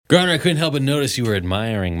Garner, I couldn't help but notice you were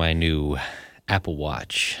admiring my new Apple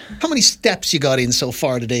Watch. How many steps you got in so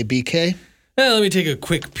far today, BK? Well, let me take a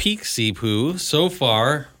quick peek, Seepoo. So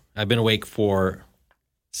far, I've been awake for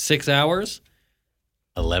 6 hours,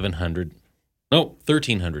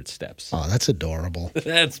 1,300 steps. Oh, that's adorable.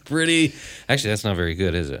 That's pretty. Actually, that's not very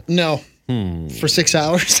good, is it? No. For 6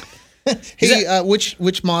 hours? Hey,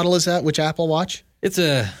 which model is that? Which Apple Watch? It's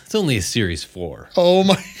only a Series 4. Oh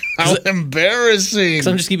my! How embarrassing! Because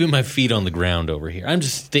I'm just keeping my feet on the ground over here. I'm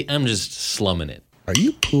just slumming it. Are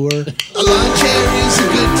you poor? A lawn chair is a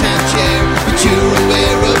good time chair, but you're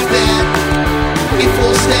aware of that. It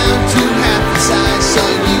falls down to half the size, so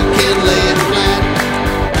you can lay it flat.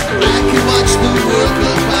 I can watch the world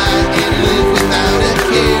go by and live without a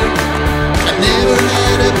care. I've never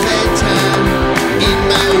had a bad time in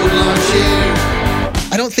my old lawn chair.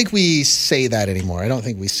 I don't think we say that anymore. I don't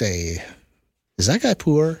think we say, is that guy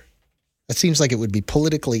poor? That seems like it would be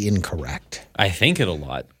politically incorrect. I think it a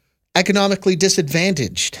lot. Economically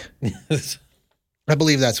disadvantaged. I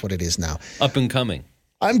believe that's what it is now. Up and coming.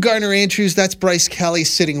 I'm Garner Andrews. That's Bryce Kelly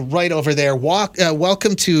sitting right over there.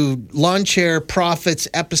 Welcome to Lawn Chair Profits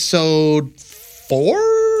episode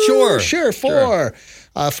 4? Sure, 4.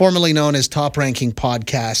 Formerly known as Top Ranking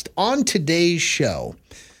Podcast. On today's show,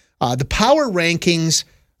 the power rankings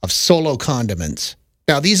of solo condiments.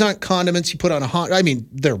 Now, these aren't condiments you put on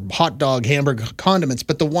they're hot dog, hamburger condiments,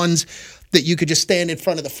 but the ones that you could just stand in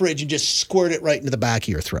front of the fridge and just squirt it right into the back of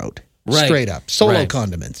your throat. Right. Straight up. Solo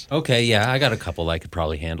condiments. Okay, yeah, I got a couple I could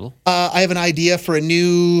probably handle. I have an idea for a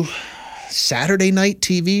new Saturday night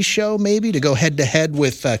TV show, maybe, to go head-to-head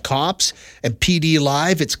with Cops and PD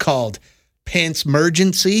Live. It's called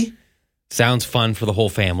Pantsmergency. Sounds fun for the whole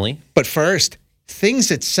family. But first, things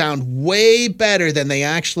that sound way better than they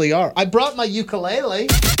actually are. I brought my ukulele.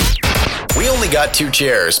 We only got 2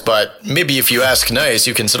 chairs, but maybe if you ask nice,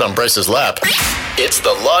 you can sit on Bryce's lap. It's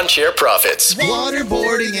the Lawn Chair Profits.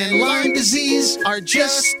 Waterboarding and Lyme disease are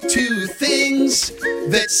just 2 things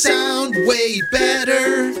that sound way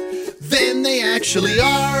better than they actually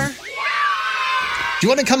are. Do you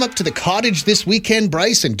want to come up to the cottage this weekend,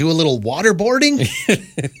 Bryce, and do a little waterboarding?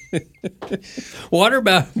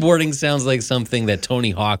 Waterboarding sounds like something that Tony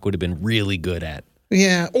Hawk would have been really good at.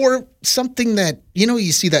 Yeah, or something that,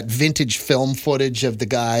 you see that vintage film footage of the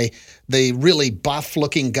guy, the really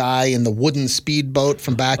buff-looking guy in the wooden speedboat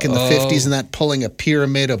from back in the 50s and that pulling a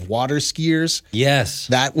pyramid of water skiers. Yes.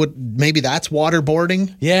 Maybe that's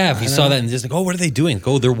waterboarding? Yeah, if you saw that and just like, what are they doing?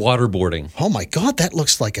 They're waterboarding. Oh my God, that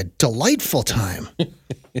looks like a delightful time. You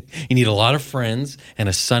need a lot of friends and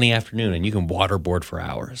a sunny afternoon, and you can waterboard for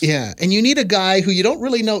hours. Yeah, and you need a guy who you don't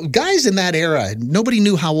really know. Guys in that era, nobody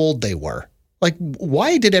knew how old they were. Like,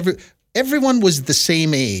 why did everyone was the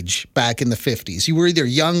same age back in the 50s? You were either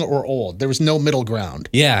young or old. There was no middle ground.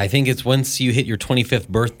 Yeah, I think it's once you hit your 25th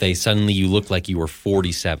birthday, suddenly you look like you were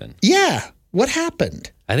 47. Yeah. What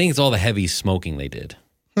happened? I think it's all the heavy smoking they did.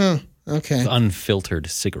 Okay. Unfiltered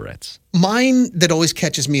cigarettes. Mine that always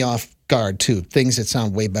catches me off guard, too, things that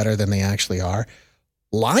sound way better than they actually are,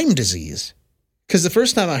 Lyme disease. Because the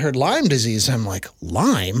first time I heard Lyme disease, I'm like,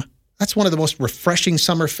 Lyme? That's one of the most refreshing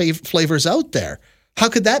summer flavors out there. How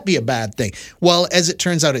could that be a bad thing? Well, as it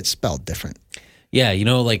turns out, it's spelled different. Yeah,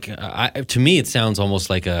 to me, it sounds almost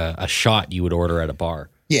like a shot you would order at a bar.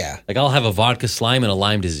 Yeah. Like, I'll have a vodka slime and a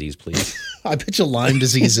Lyme disease, please. I bet you Lyme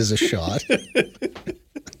disease is a shot.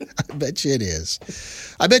 I bet you it is.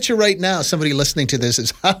 I bet you right now somebody listening to this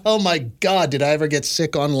is, oh my God, did I ever get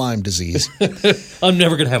sick on Lyme disease? I'm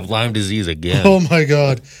never going to have Lyme disease again. Oh my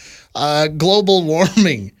God. Global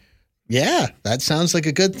warming. Yeah, that sounds like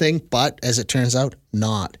a good thing, but as it turns out,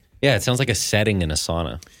 not. Yeah, it sounds like a setting in a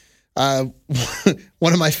sauna.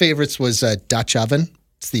 One of my favorites was Dutch oven.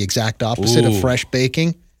 It's the exact opposite of fresh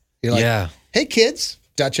baking. You're like, hey kids,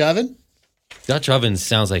 Dutch oven. Dutch oven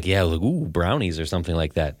sounds like, brownies or something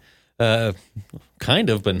like that. Kind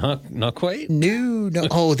of, but not quite. No.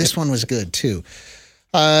 Oh, this one was good too.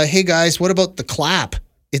 Hey guys, what about the clap?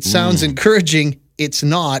 It sounds encouraging. It's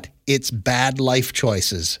not. It's bad life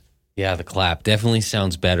choices. Yeah, the clap definitely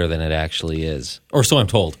sounds better than it actually is. Or so I'm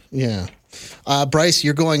told. Yeah. Bryce,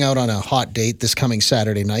 you're going out on a hot date this coming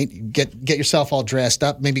Saturday night. Get yourself all dressed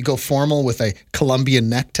up. Maybe go formal with a Colombian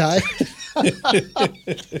necktie.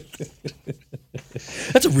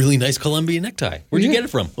 That's a really nice Colombian necktie. Where'd you get it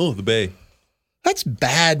from? Oh, the Bay. That's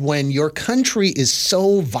bad when your country is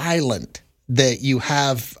so violent that you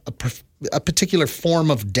have a particular form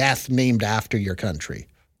of death named after your country.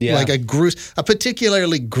 Yeah. Like a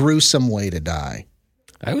particularly gruesome way to die.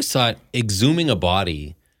 I always thought exhuming a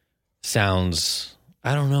body sounds,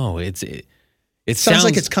 I don't know, It sounds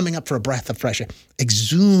like it's coming up for a breath of fresh air.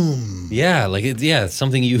 Exhume. Yeah, like it's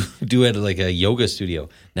something you do at like a yoga studio.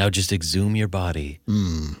 Now just exhume your body.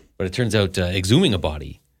 But it turns out exhuming a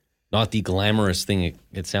body, not the glamorous thing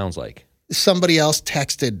it sounds like. Somebody else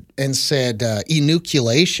texted and said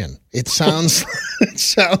enucleation. It sounds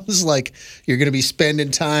like you're going to be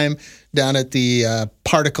spending time down at the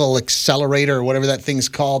particle accelerator or whatever that thing's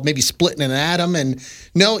called, maybe splitting an atom. And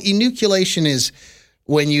no, enucleation is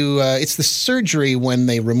when it's the surgery when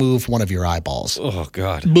they remove one of your eyeballs. Oh,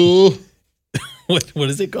 God. Boo. What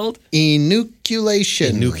is it called?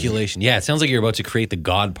 Enucleation. Enucleation. Yeah, it sounds like you're about to create the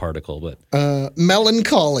God particle, but...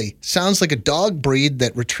 Melancholy. Sounds like a dog breed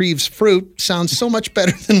that retrieves fruit. Sounds so much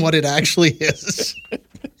better than what it actually is.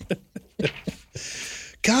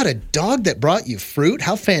 God, a dog that brought you fruit?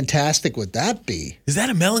 How fantastic would that be? Is that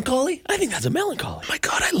a melancholy? I think that's a melancholy. Oh my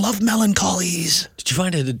God, I love melancholies. Did you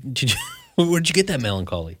find it? Where'd you get that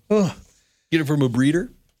melancholy? Oh. Get it from a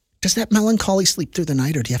breeder? Does that melancholy sleep through the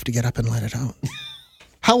night, or do you have to get up and let it out?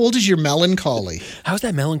 How old is your melancholy? How's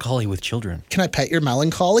that melancholy with children? Can I pet your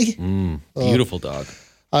melancholy? Beautiful dog.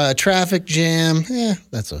 Traffic jam.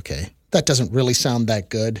 That's okay. That doesn't really sound that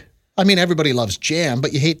good. I mean, everybody loves jam,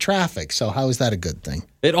 but you hate traffic, so how is that a good thing?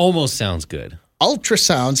 It almost sounds good.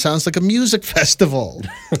 Ultrasound sounds like a music festival.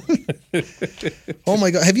 Oh,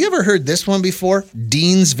 my God. Have you ever heard this one before?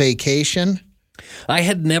 Dean's Vacation. I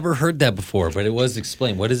had never heard that before, but it was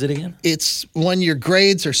explained. What is it again? It's when your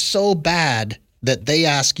grades are so bad that they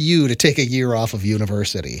ask you to take a year off of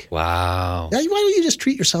university. Wow. Why don't you just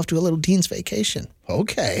treat yourself to a little Dean's Vacation?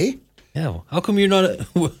 Okay. Yeah. Well, how come you're not?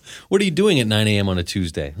 What are you doing at 9 a.m. on a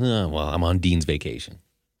Tuesday? Well, I'm on Dean's Vacation.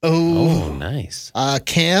 Oh, nice.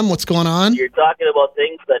 Cam, what's going on? You're talking about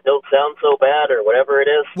things that don't sound so bad or whatever it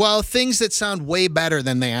is. Well, things that sound way better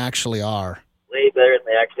than they actually are. Way better than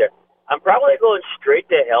they actually are. I'm probably going straight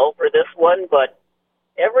to hell for this one, but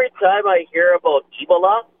every time I hear about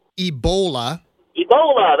Ebola,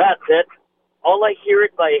 that's it. All I hear in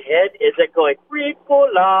my head is it going,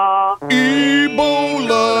 Ebola.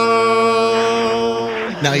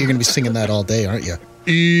 Now you're going to be singing that all day, aren't you?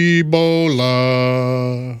 Ebola.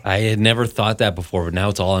 I had never thought that before, but now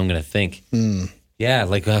it's all I'm going to think. Yeah,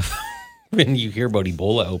 like when you hear about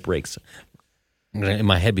Ebola outbreaks, I'm going to, in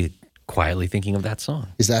my head, be quietly thinking of that song.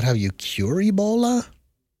 Is that how you cure Ebola?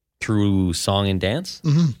 Through song and dance?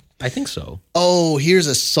 Mm-hmm. I think so. Oh, here's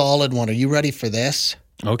a solid one. Are you ready for this?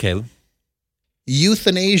 Okay.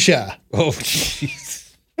 Euthanasia. Oh,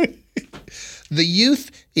 jeez. The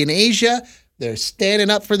youth in Asia, they're standing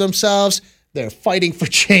up for themselves. They're fighting for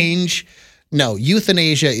change. No,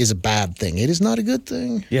 euthanasia is a bad thing. It is not a good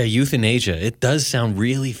thing. Yeah, euthanasia. It does sound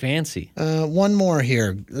really fancy. One more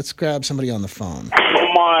here. Let's grab somebody on the phone.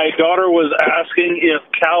 My daughter was asking if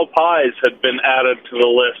cow pies had been added to the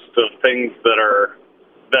list of things that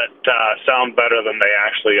sound better than they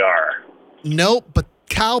actually are. Nope, but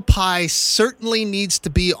cow pie certainly needs to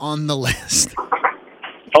be on the list.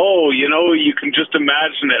 Oh, you can just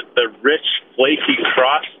imagine it. The rich, flaky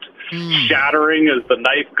crust shattering as the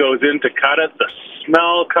knife goes in to cut it. The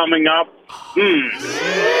smell coming up.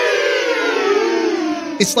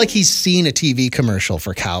 It's like he's seen a TV commercial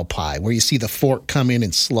for cow pie where you see the fork come in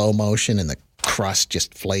slow motion and the crust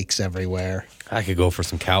just flakes everywhere. I could go for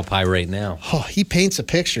some cow pie right now. Oh, he paints a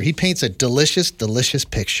picture. He paints a delicious, delicious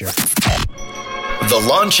picture. The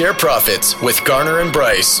Lawn Chair Profits with Garner and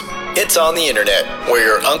Bryce. It's on the internet, where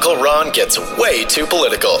your Uncle Ron gets way too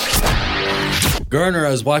political. Garner,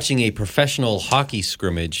 I was watching a professional hockey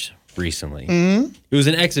scrimmage recently. Mm-hmm. It was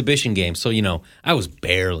an exhibition game, so, I was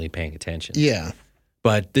barely paying attention. Yeah.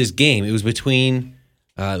 But this game, it was between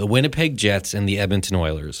the Winnipeg Jets and the Edmonton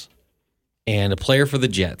Oilers. And a player for the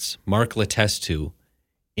Jets, Mark Letestu,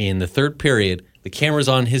 in the third period, the camera's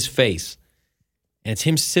on his face. And it's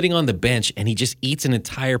him sitting on the bench, and he just eats an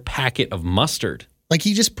entire packet of mustard. Like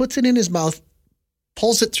he just puts it in his mouth,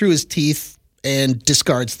 pulls it through his teeth, and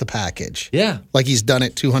discards the package. Yeah. Like he's done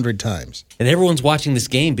it 200 times. And everyone's watching this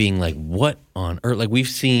game being like, what on earth? Like we've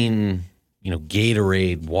seen,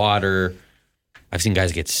 Gatorade, water. I've seen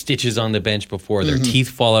guys get stitches on the bench before. Their teeth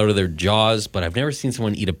fall out of their jaws, but I've never seen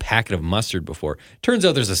someone eat a packet of mustard before. Turns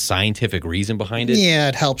out there's a scientific reason behind it. Yeah,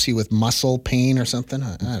 it helps you with muscle pain or something.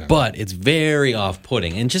 I don't know. But it's very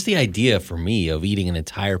off-putting. And just the idea for me of eating an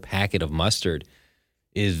entire packet of mustard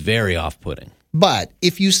is very off-putting. But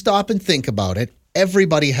if you stop and think about it,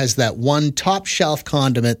 everybody has that one top shelf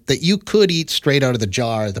condiment that you could eat straight out of the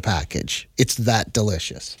jar of the package. It's that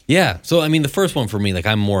delicious. Yeah. So, the first one for me,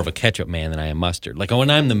 I'm more of a ketchup man than I am mustard. Like when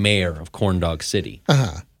I'm the mayor of Corn Dog City,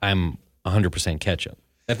 I'm 100% ketchup.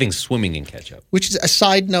 That thing's swimming in ketchup. Which is a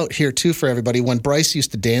side note here, too, for everybody. When Bryce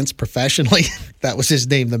used to dance professionally, that was his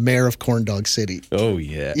name, the mayor of Corn Dog City. Oh,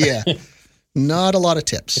 yeah. Yeah. Not a lot of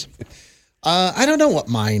tips. I don't know what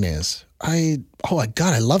mine is. I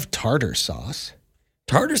love tartar sauce.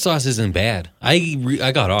 Tartar sauce isn't bad.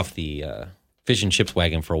 I got off the fish and chips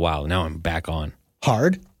wagon for a while. Now I'm back on.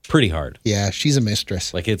 Hard? Pretty hard. Yeah, she's a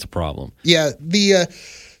mistress. Like, it's a problem. Yeah, the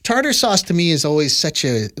tartar sauce to me is always such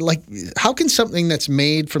a, like, how can something that's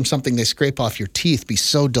made from something they scrape off your teeth be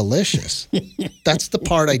so delicious? That's the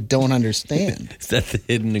part I don't understand. Is that the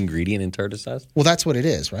hidden ingredient in tartar sauce? Well, that's what it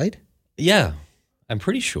is, right? Yeah, I'm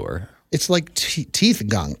pretty sure. It's like teeth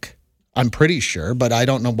gunk, I'm pretty sure, but I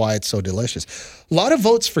don't know why it's so delicious. A lot of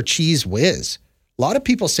votes for Cheese Whiz. A lot of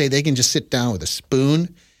people say they can just sit down with a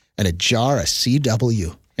spoon and a jar of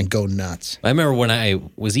CW and go nuts. I remember when I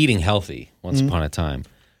was eating healthy once upon a time,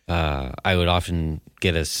 I would often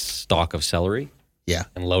get a stalk of celery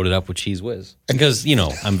and load it up with Cheese Whiz. Because,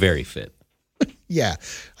 I'm very fit. Yeah,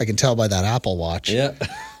 I can tell by that Apple Watch. Yeah.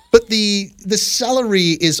 But the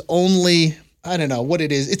celery is only, I don't know what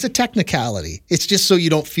it is. It's a technicality. It's just so you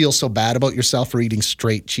don't feel so bad about yourself for eating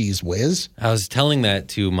straight Cheese Whiz. I was telling that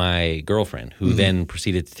to my girlfriend, who then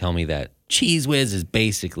proceeded to tell me that Cheese Whiz is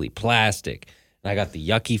basically plastic. And I got the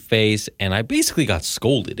yucky face, and I basically got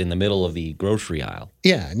scolded in the middle of the grocery aisle.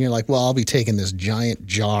 Yeah, and you're like, well, I'll be taking this giant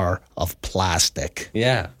jar of plastic.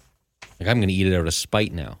 Yeah. Like, I'm going to eat it out of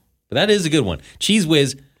spite now. But that is a good one. Cheese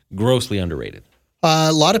Whiz, grossly underrated.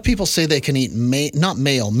 A lot of people say they can eat,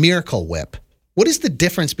 Miracle Whip. What is the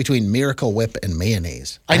difference between Miracle Whip and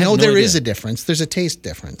mayonnaise? I know there is a difference. There's a taste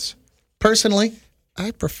difference. Personally,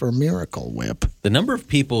 I prefer Miracle Whip. The number of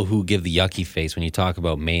people who give the yucky face when you talk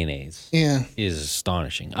about mayonnaise is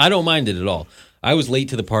astonishing. I don't mind it at all. I was late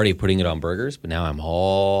to the party of putting it on burgers, but now I'm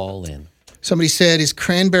all in. Somebody said, is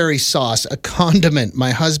cranberry sauce a condiment?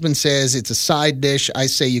 My husband says it's a side dish. I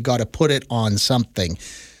say you got to put it on something.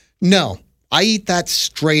 No, I eat that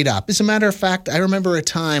straight up. As a matter of fact, I remember a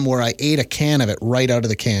time where I ate a can of it right out of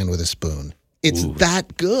the can with a spoon. It's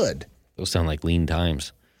that good. Those sound like lean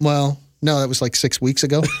times. Well, no, that was like 6 weeks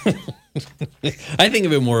ago. I think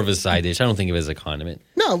of it more of a side dish. I don't think of it as a condiment.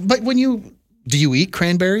 No, but do you eat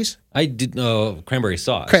cranberries? I did cranberry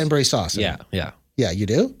sauce. Cranberry sauce. Yeah. Yeah, you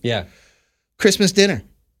do? Yeah. Christmas dinner.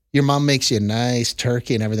 Your mom makes you a nice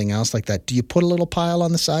turkey and everything else like that. Do you put a little pile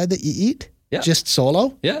on the side that you eat? Yeah. Just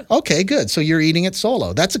solo? Yeah. Okay, good. So you're eating it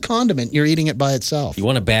solo. That's a condiment. You're eating it by itself. You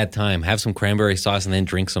want a bad time, have some cranberry sauce and then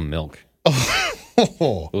drink some milk.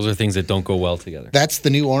 Oh. Those are things that don't go well together. That's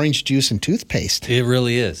the new orange juice and toothpaste. It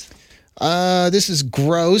really is. This is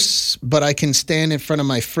gross, but I can stand in front of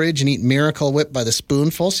my fridge and eat Miracle Whip by the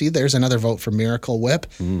spoonful. See, there's another vote for Miracle Whip.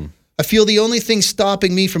 I feel the only thing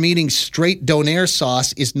stopping me from eating straight Donair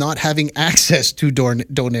sauce is not having access to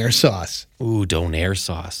Donair sauce. Ooh, Donair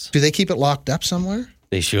sauce. Do they keep it locked up somewhere?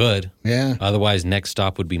 They should. Yeah. Otherwise, next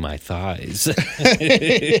stop would be my thighs.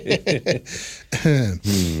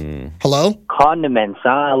 Hello? Condiments, huh?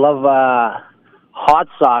 I love hot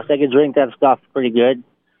sauce. I could drink that stuff pretty good.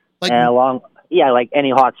 Like any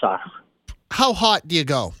hot sauce. How hot do you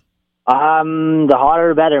go? The hotter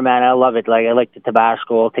the better, man. I love it. Like I like the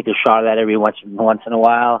Tabasco. I'll take a shot of that every once in a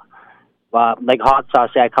while. Like hot sauce,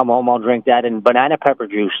 I come home, I'll drink that, and banana pepper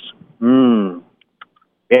juice.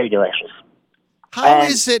 Very delicious. How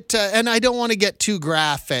is it? And I don't want to get too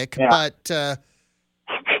graphic, but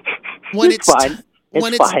when it's fine.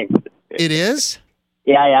 It's fine. It is?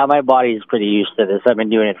 Yeah. My body's pretty used to this. I've been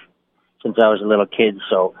doing it since I was a little kid.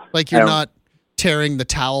 So like you're not tearing the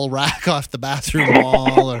towel rack off the bathroom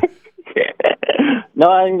wall, or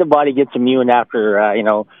no, I think the body gets immune after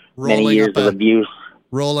many years of abuse.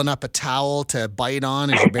 Rolling up a towel to bite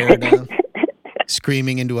on as you bear down.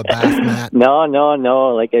 Screaming into a bath mat. No.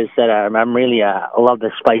 Like I said, I'm really I love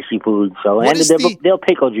the spicy food. So and the dill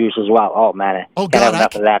pickle juice as well. Oh man, can't have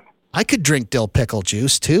enough of that. I could drink dill pickle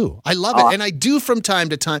juice too. I love it, and I do from time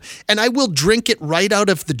to time. And I will drink it right out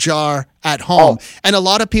of the jar at home. And a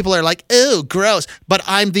lot of people are like, "Ew, gross!" But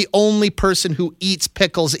I'm the only person who eats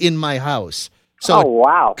pickles in my house. So,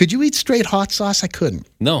 wow! Could you eat straight hot sauce? I couldn't.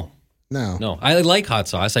 No. I like hot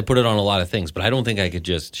sauce. I put it on a lot of things, but I don't think I could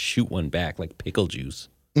just shoot one back like pickle juice.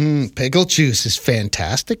 Pickle juice is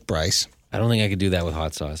fantastic, Bryce. I don't think I could do that with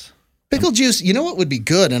hot sauce. Pickle juice, you know what would be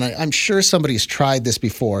good, and I'm sure somebody's tried this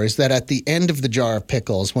before, is that at the end of the jar of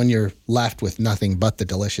pickles, when you're left with nothing but the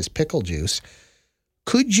delicious pickle juice,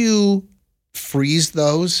 could you freeze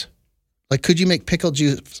those? Like, could you make pickle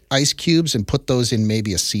juice ice cubes and put those in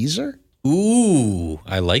maybe a Caesar? Ooh,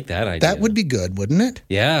 I like that idea. That would be good, wouldn't it?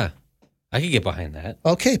 Yeah. I could get behind that.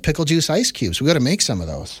 Okay, pickle juice ice cubes. We got to make some of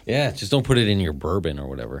those. Yeah, just don't put it in your bourbon or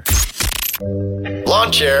whatever.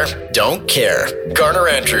 Lawn Chair Don't Care. Garner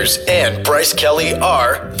Andrews and Bryce Kelly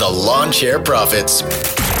are the Lawn Chair Prophets.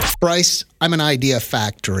 Bryce, I'm an idea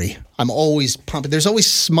factory. I'm always pumping. There's always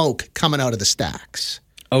smoke coming out of the stacks.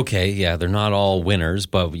 Okay, yeah, they're not all winners,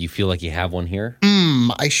 but you feel like you have one here?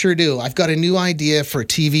 I sure do. I've got a new idea for a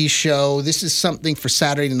TV show. This is something for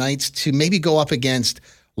Saturday nights to maybe go up against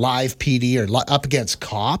Live PD or up against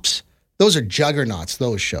Cops. Those are juggernauts,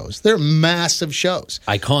 those shows. They're massive shows.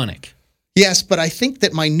 Iconic. Yes, but I think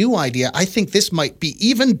that my new idea, I think this might be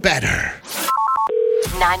even better.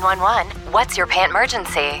 911, what's your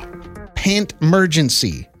Pantsmergency?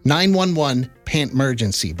 Pantsmergency. 911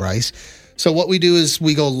 Pantsmergency, Bryce. So what we do is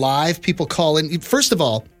we go live. People call in. First of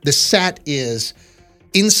all, the set is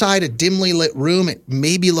inside a dimly lit room. It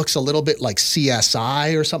maybe looks a little bit like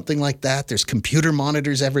CSI or something like that. There's computer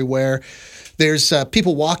monitors everywhere. There's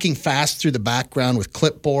people walking fast through the background with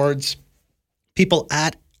clipboards. People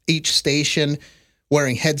at each station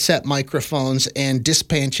wearing headset microphones and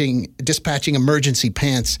dispatching emergency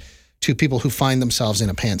pants to people who find themselves in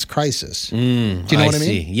a pants crisis. Do you know what I mean?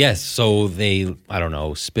 See. Yes. So they, I don't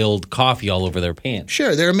know, spilled coffee all over their pants.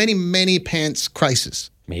 Sure. There are many, many pants crises.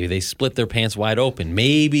 Maybe they split their pants wide open.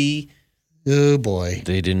 Maybe. Oh, boy.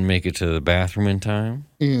 They didn't make it to the bathroom in time.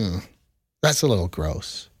 That's a little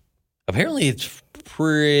gross. Apparently, it's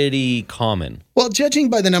pretty common. Well, judging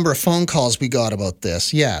by the number of phone calls we got about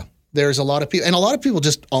this, yeah. There's a lot of people, and a lot of people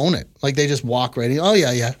just own it. Like they just walk right in. Oh,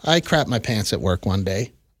 yeah. I crapped my pants at work one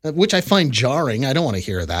day. Which I find jarring. I don't want to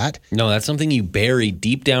hear that. No, that's something you bury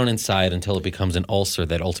deep down inside until it becomes an ulcer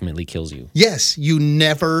that ultimately kills you. Yes, you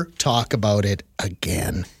never talk about it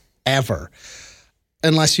again. Ever.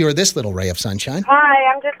 Unless you're this little ray of sunshine.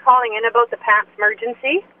 Hi, I'm just calling in about the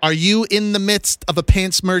Pantsmergency. Are you in the midst of a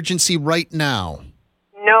Pantsmergency right now?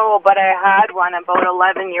 No, but I had one about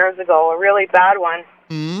 11 years ago, a really bad one.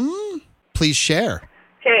 Please share.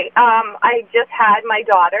 Okay, I just had my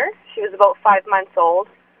daughter. She was about 5 months old.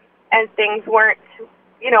 And things weren't,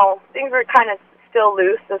 things were kind of still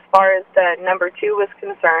loose as far as the number 2 was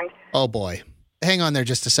concerned. Oh, boy. Hang on there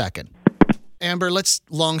just a second. Amber,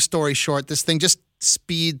 long story short, this thing, just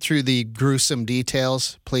speed through the gruesome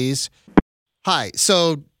details, please. Hi,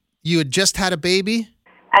 so you had just had a baby?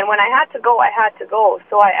 And when I had to go, I had to go.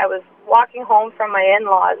 So I was walking home from my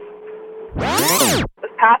in-laws. I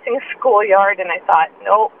was passing a schoolyard, and I thought,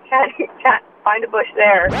 nope, can't find a bush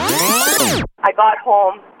there. I got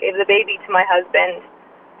home, gave the baby to my husband,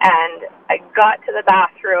 and I got to the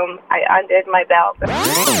bathroom. I undid my belt.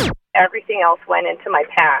 Everything else went into my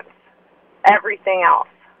pants. Everything else.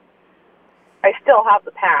 I still have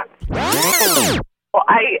the pants. Well,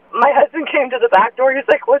 my husband came to the back door. He's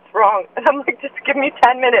like, "What's wrong?" And I'm like, "Just give me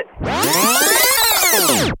 10 minutes."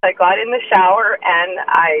 I got in the shower and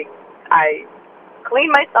I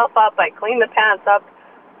cleaned myself up. I cleaned the pants up.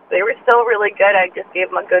 They were still really good. I just gave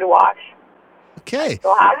them a good wash. Okay.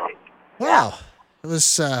 So happy. Wow. It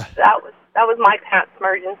was that was my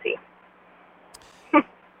Pantsmergency.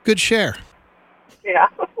 Good share. Yeah.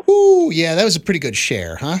 Ooh, yeah, that was a pretty good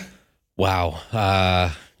share, huh?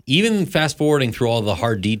 Wow. Even fast forwarding through all the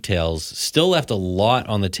hard details, still left a lot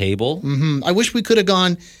on the table. I wish we could have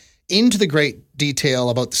gone into the great detail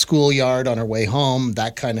about the schoolyard on her way home,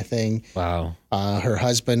 that kind of thing. Wow. Her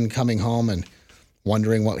husband coming home and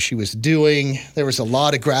wondering what she was doing. There was a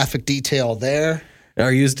lot of graphic detail there.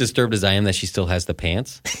 Are you as disturbed as I am that she still has the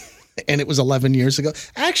pants? And it was 11 years ago.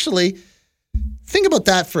 Actually, think about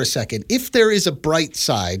that for a second. If there is a bright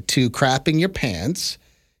side to crapping your pants,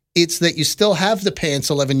 it's that you still have the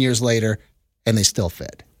pants 11 years later and they still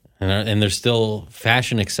fit. And they're still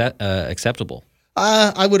fashion acceptable.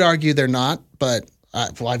 I would argue they're not, but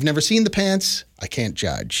I've never seen the pants. I can't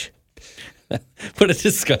judge. What a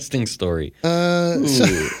disgusting story.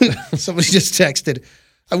 Somebody just texted,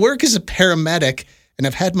 I work as a paramedic and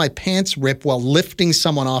I've had my pants rip while lifting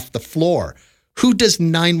someone off the floor. Who does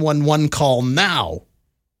 911 call now?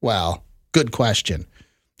 Well, good question.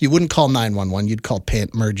 You wouldn't call 911, you'd call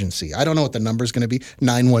Pantsmergency. I don't know what the number's going to be.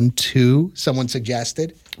 912, someone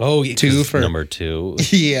suggested. Oh, yeah, 2 for number 2.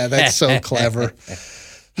 Yeah, that's so clever.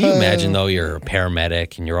 Can you imagine, though, you're a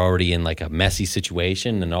paramedic and you're already in like a messy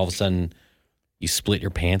situation and all of a sudden you split your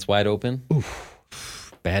pants wide open?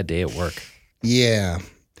 Oof. Bad day at work. Yeah.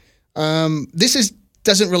 This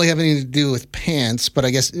doesn't really have anything to do with pants, but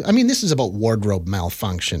this is about wardrobe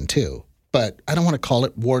malfunction too. But I don't want to call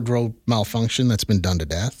it wardrobe malfunction. That's been done to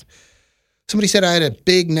death. Somebody said I had a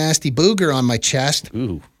big, nasty booger on my chest.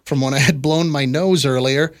 Ooh. From when I had blown my nose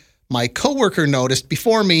earlier. My coworker noticed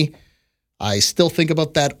before me. I still think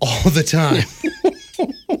about that all the time.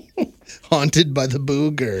 Haunted by the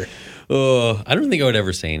booger. Oh, I don't think I would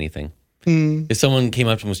ever say anything. If someone came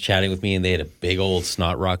up and was chatting with me and they had a big old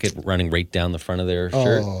snot rocket running right down the front of their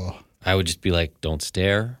shirt, I would just be like, don't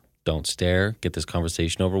stare, get this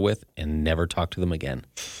conversation over with, and never talk to them again.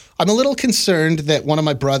 I'm a little concerned that one of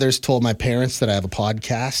my brothers told my parents that I have a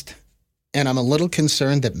podcast, and I'm a little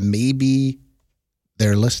concerned that maybe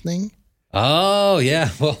they're listening. Oh, yeah.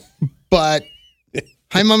 Well, but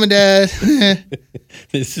hi, Mom and Dad.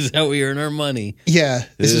 This is how we earn our money. Yeah,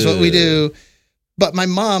 this is what we do. But my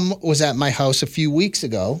mom was at my house a few weeks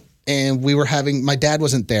ago, and my dad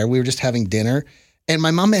wasn't there. We were just having dinner, and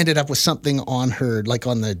my mom ended up with something on her, like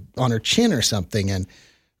on her chin or something, and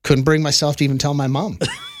couldn't bring myself to even tell my mom.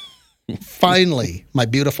 Finally, my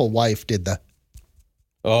beautiful wife did the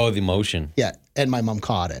motion. Yeah, and my mom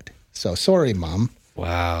caught it. So sorry, Mom.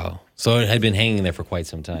 Wow. So it had been hanging there for quite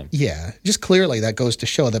some time. Yeah, just clearly that goes to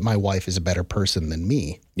show that my wife is a better person than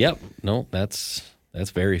me. Yep. No, that's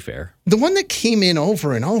very fair. The one that came in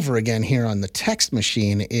over and over again here on the text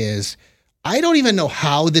machine is, I don't even know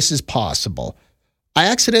how this is possible. I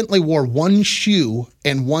accidentally wore one shoe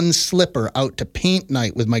and one slipper out to paint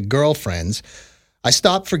night with my girlfriends. I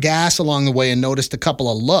stopped for gas along the way and noticed a couple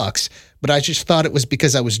of looks, but I just thought it was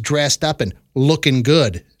because I was dressed up and looking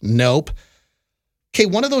good. Nope. Okay,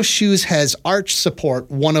 one of those shoes has arch support.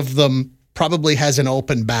 One of them probably has an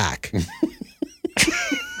open back.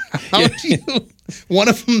 How do you... One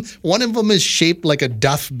of them is shaped like a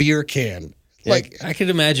Duff beer can. Like, I could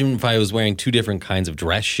imagine if I was wearing two different kinds of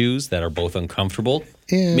dress shoes that are both uncomfortable,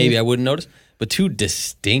 yeah. Maybe I wouldn't notice. But two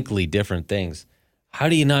distinctly different things. How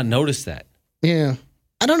do you not notice that? Yeah.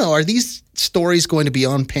 I don't know. Are these stories going to be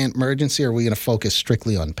on Pantsmergency, or are we going to focus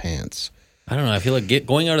strictly on pants? I don't know. I feel like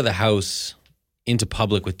going out of the house into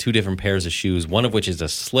public with two different pairs of shoes, one of which is a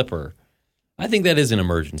slipper, I think that is an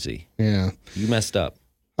emergency. Yeah. You messed up.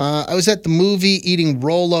 I was at the movie eating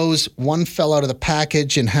Rolos. One fell out of the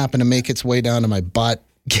package and happened to make its way down to my butt.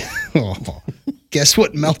 Guess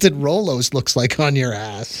what melted Rolos looks like on your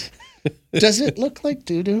ass? Does it look like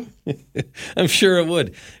doo-doo? I'm sure it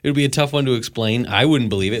would. It would be a tough one to explain. I wouldn't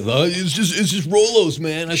believe it. Oh, it's just Rolos,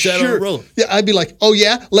 man. I sat on a Rolo. Yeah, I'd be like, oh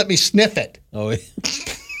yeah, let me sniff it. Oh,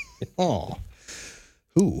 oh,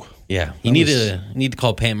 ooh. Yeah, you need to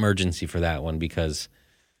call Pantsmergency for that one, because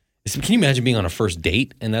can you imagine being on a first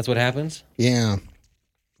date and that's what happens? Yeah.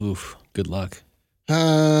 Oof. Good luck.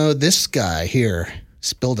 This guy here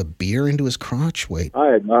spilled a beer into his crotch. Wait.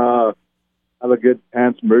 Hi. I have a good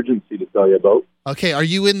Pantsmergency to tell you about. Okay, are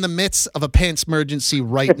you in the midst of a Pantsmergency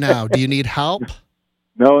right now? Do you need help?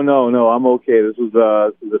 No, I'm okay. This was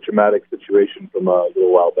a traumatic situation from a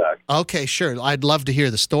little while back. Okay, sure. I'd love to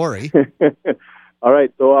hear the story. All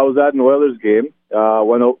right, so I was at an Oilers game.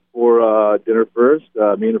 Went out for dinner first,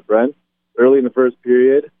 me and a friend, early in the first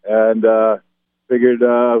period, and figured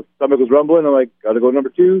stomach was rumbling. I'm like, got to go number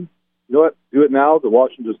 2. You know what? Do it now. The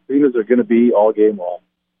Washington cleaners are going to be all game long.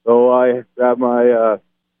 So I grabbed I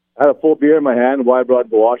had a full beer in my hand. Why I brought it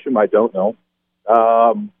to washroom, I don't know.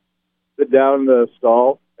 Sit down in the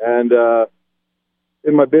stall, and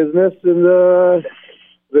in my business, and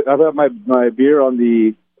I've got my beer on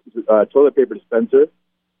the toilet paper dispenser,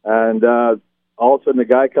 and all of a sudden the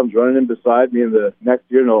guy comes running in beside me in the next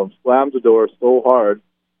urinal and slams the door so hard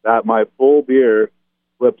that my full beer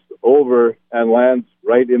flips over and lands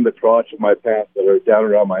right in the crotch of my pants that are down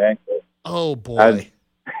around my ankle. Oh, boy.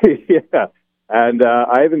 Yeah. And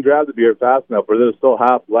I even grabbed the beer fast enough where there's still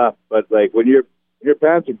half left. But, like, when your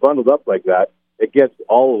pants are bundled up like that, it gets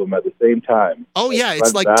all of them at the same time. Oh, yeah.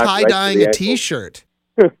 It's like tie-dyeing a T-shirt.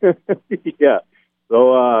 Yeah.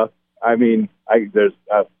 So, I mean, I'm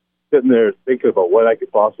sitting there thinking about what I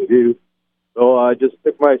could possibly do. So I just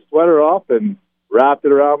took my sweater off and wrapped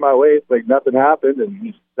it around my waist like nothing happened, and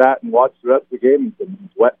just sat and watched the rest of the game in some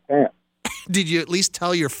wet pants. Did you at least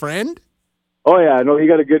tell your friend? Oh yeah, no, he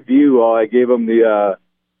got a good view. I gave him the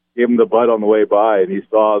butt on the way by, and he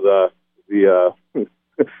saw the the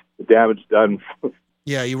damage done.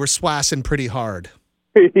 Yeah, you were swassing pretty hard.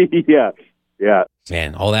 Yeah.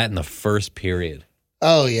 Man, all that in the first period.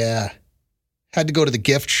 Oh yeah, had to go to the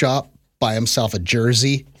gift shop, buy himself a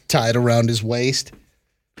jersey, tie it around his waist.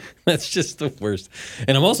 That's just the worst.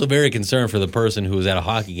 And I'm also very concerned for the person who was at a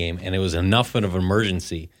hockey game and it was enough of an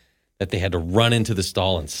emergency that they had to run into the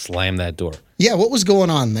stall and slam that door. Yeah, what was going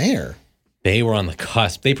on there? They were on the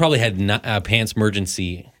cusp. They probably had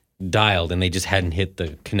Pantsmergency dialed and they just hadn't hit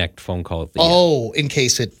the connect phone call at the end. In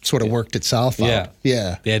case it sort of worked itself out.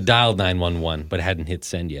 Yeah. They had dialed 911 but hadn't hit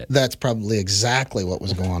send yet. That's probably exactly what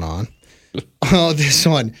was going on. Oh, this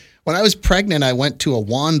one. When I was pregnant, I went to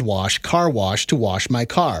a car wash to wash my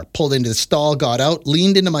car. Pulled into the stall, got out,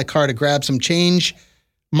 leaned into my car to grab some change.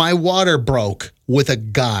 My water broke with a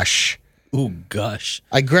gush. Ooh, gush.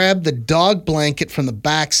 I grabbed the dog blanket from the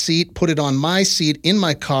back seat, put it on my seat in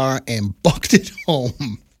my car, and booked it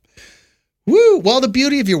home. Woo! Well, the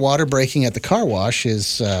beauty of your water breaking at the car wash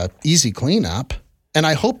is easy cleanup. And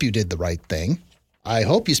I hope you did the right thing. I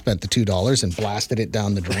hope you spent the $2 and blasted it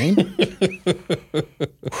down the drain.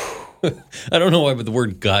 I don't know why, but the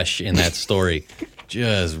word gush in that story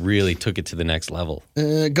just really took it to the next level.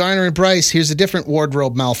 Garner and Bryce, here's a different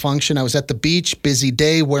wardrobe malfunction. I was at the beach, busy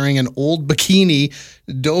day, wearing an old bikini,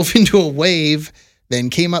 dove into a wave, then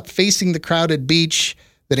came up facing the crowded beach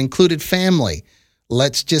that included family.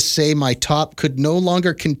 Let's just say my top could no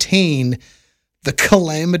longer contain the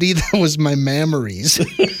calamity that was my mammaries.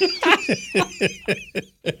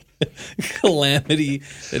 Calamity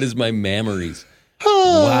that is my mammaries.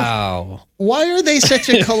 Wow. Why are they such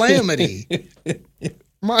a calamity?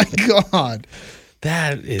 My God.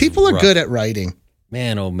 That is People are rough. good at writing.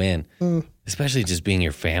 Man, oh man. Especially just being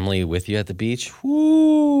your family with you at the beach.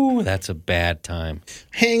 Whoo, that's a bad time.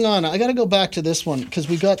 Hang on. I got to go back to this one because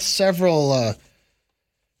we got several.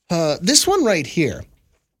 This one right here.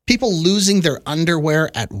 People losing their underwear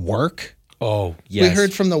at work. Oh, yes. We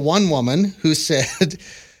heard from the one woman who said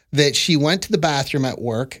that she went to the bathroom at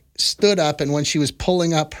work, stood up, and when she was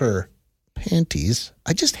pulling up her panties,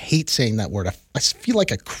 I just hate saying that word. I feel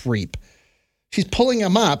like a creep. She's pulling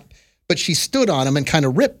them up, but she stood on them and kind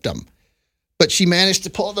of ripped them. But she managed to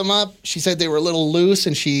pull them up. She said they were a little loose,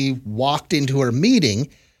 and she walked into her meeting,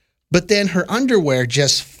 but then her underwear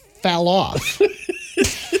just fell off.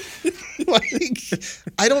 Like,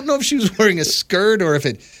 I don't know if she was wearing a skirt or if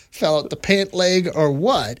it fell out the pant leg or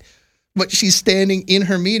what, but she's standing in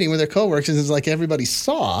her meeting with her coworkers and it's like everybody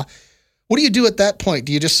saw. What do you do at that point?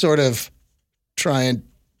 Do you just sort of try and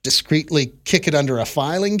discreetly kick it under a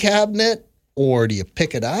filing cabinet or do you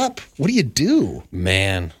pick it up? What do you do?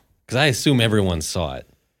 Man, because I assume everyone saw it.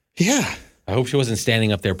 Yeah. I hope she wasn't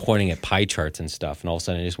standing up there pointing at pie charts and stuff and all of a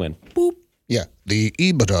sudden it just went boop. Yeah, the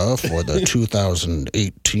EBITDA for the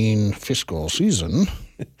 2018 fiscal season.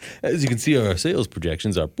 As you can see, our sales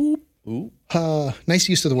projections are boop, boop. Nice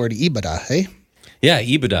use of the word EBITDA, hey? Yeah,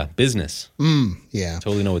 EBITDA, business. Yeah.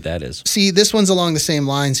 Totally know what that is. See, this one's along the same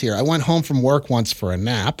lines here. I went home from work once for a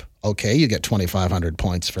nap. Okay, you get 2,500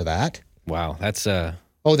 points for that. Wow, that's they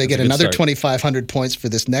get another 2,500 points for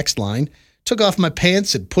this next line. Took off my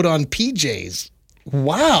pants and put on PJs.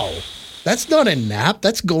 Wow. That's not a nap.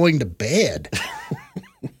 That's going to bed.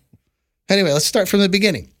 Anyway, let's start from the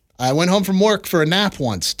beginning. I went home from work for a nap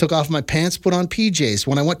once. Took off my pants, put on PJs.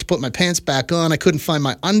 When I went to put my pants back on, I couldn't find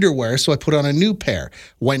my underwear, so I put on a new pair.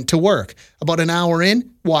 Went to work. About an hour in,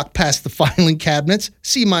 walked past the filing cabinets,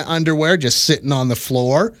 see my underwear just sitting on the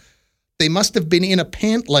floor. They must have been in a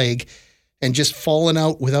pant leg and just fallen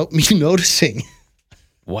out without me noticing.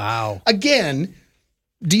 Wow. Again,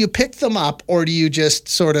 do you pick them up or do you just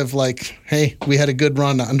sort of like, hey, we had a good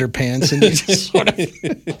run of underpants and you just sort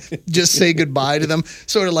of just say goodbye to them?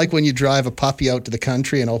 Sort of like when you drive a puppy out to the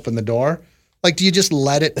country and open the door. Like, do you just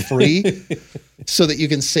let it free so that you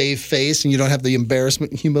can save face and you don't have the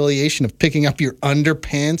embarrassment and humiliation of picking up your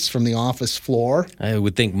underpants from the office floor? I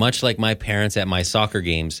would think much like my parents at my soccer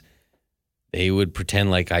games, they would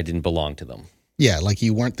pretend like I didn't belong to them. Yeah, like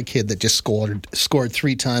you weren't the kid that just scored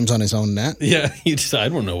 3 times on his own net. Yeah, you just, I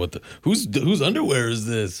don't know whose underwear is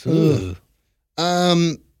this?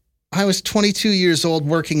 I was 22 years old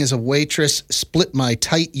working as a waitress, split my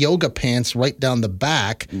tight yoga pants right down the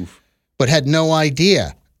back, but had no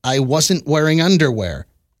idea I wasn't wearing underwear.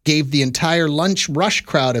 Gave the entire lunch rush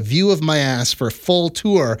crowd a view of my ass for a full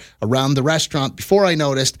tour around the restaurant before I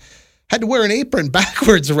noticed. Had to wear an apron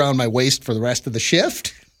backwards around my waist for the rest of the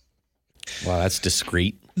shift. Wow, that's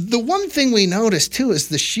discreet. The one thing we noticed, too, is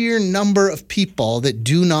the sheer number of people that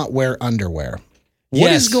do not wear underwear.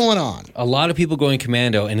 What is going on? A lot of people going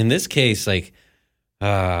commando. And in this case, like,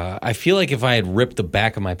 I feel like if I had ripped the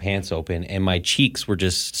back of my pants open and my cheeks were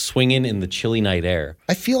just swinging in the chilly night air.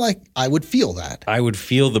 I feel like I would feel that. I would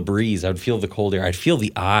feel the breeze. I would feel the cold air. I'd feel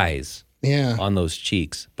the eyes on those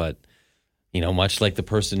cheeks. But, you know, much like the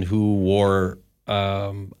person who wore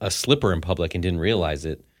a slipper in public and didn't realize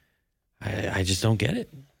it, I just don't get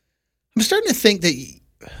it. I'm starting to think that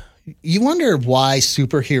you wonder why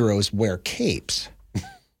superheroes wear capes.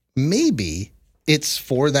 Maybe it's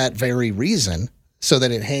for that very reason, so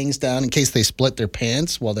that it hangs down in case they split their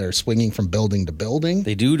pants while they're swinging from building to building.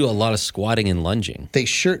 They do a lot of squatting and lunging.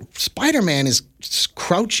 Spider-Man is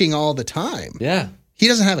crouching all the time. Yeah. He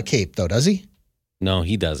doesn't have a cape, though, does he? No,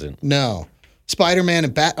 he doesn't. No. Spider-Man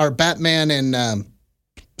and Batman and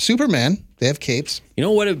Superman, they have capes. You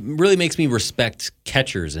know what? It really makes me respect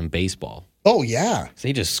catchers in baseball. Oh, yeah.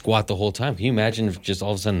 They just squat the whole time. Can you imagine if just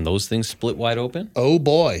all of a sudden those things split wide open? Oh,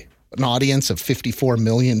 boy. An audience of 54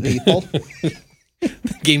 million people.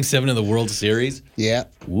 Game 7 of the World Series? Yeah.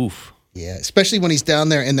 Oof. Yeah, especially when he's down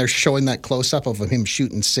there and they're showing that close-up of him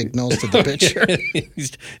shooting signals to the pitcher.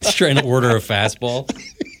 He's trying to order a fastball.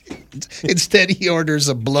 Instead, he orders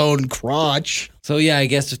a blown crotch. So, yeah, I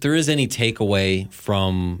guess if there is any takeaway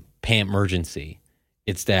from Pantsmergency,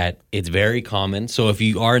 it's that it's very common. So if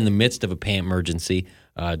you are in the midst of a Pantsmergency,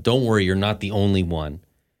 don't worry, you're not the only one.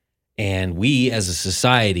 And we, as a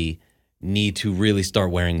society, need to really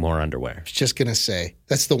start wearing more underwear. I was just going to say,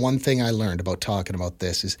 that's the one thing I learned about talking about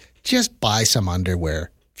this is just buy some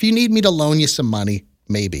underwear. If you need me to loan you some money,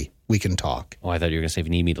 maybe we can talk. Oh, I thought you were going to say if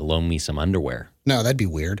you need me to loan me some underwear. No, that'd be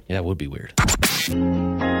weird. Yeah, that would be weird.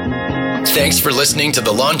 Thanks for listening to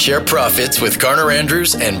the Lawn Chair Profits with Garner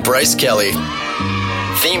Andrews and Bryce Kelly.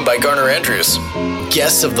 Theme by Garner Andrews.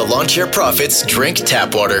 Guests of the Lawn Chair Profits drink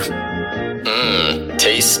tap water.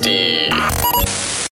 Tasty.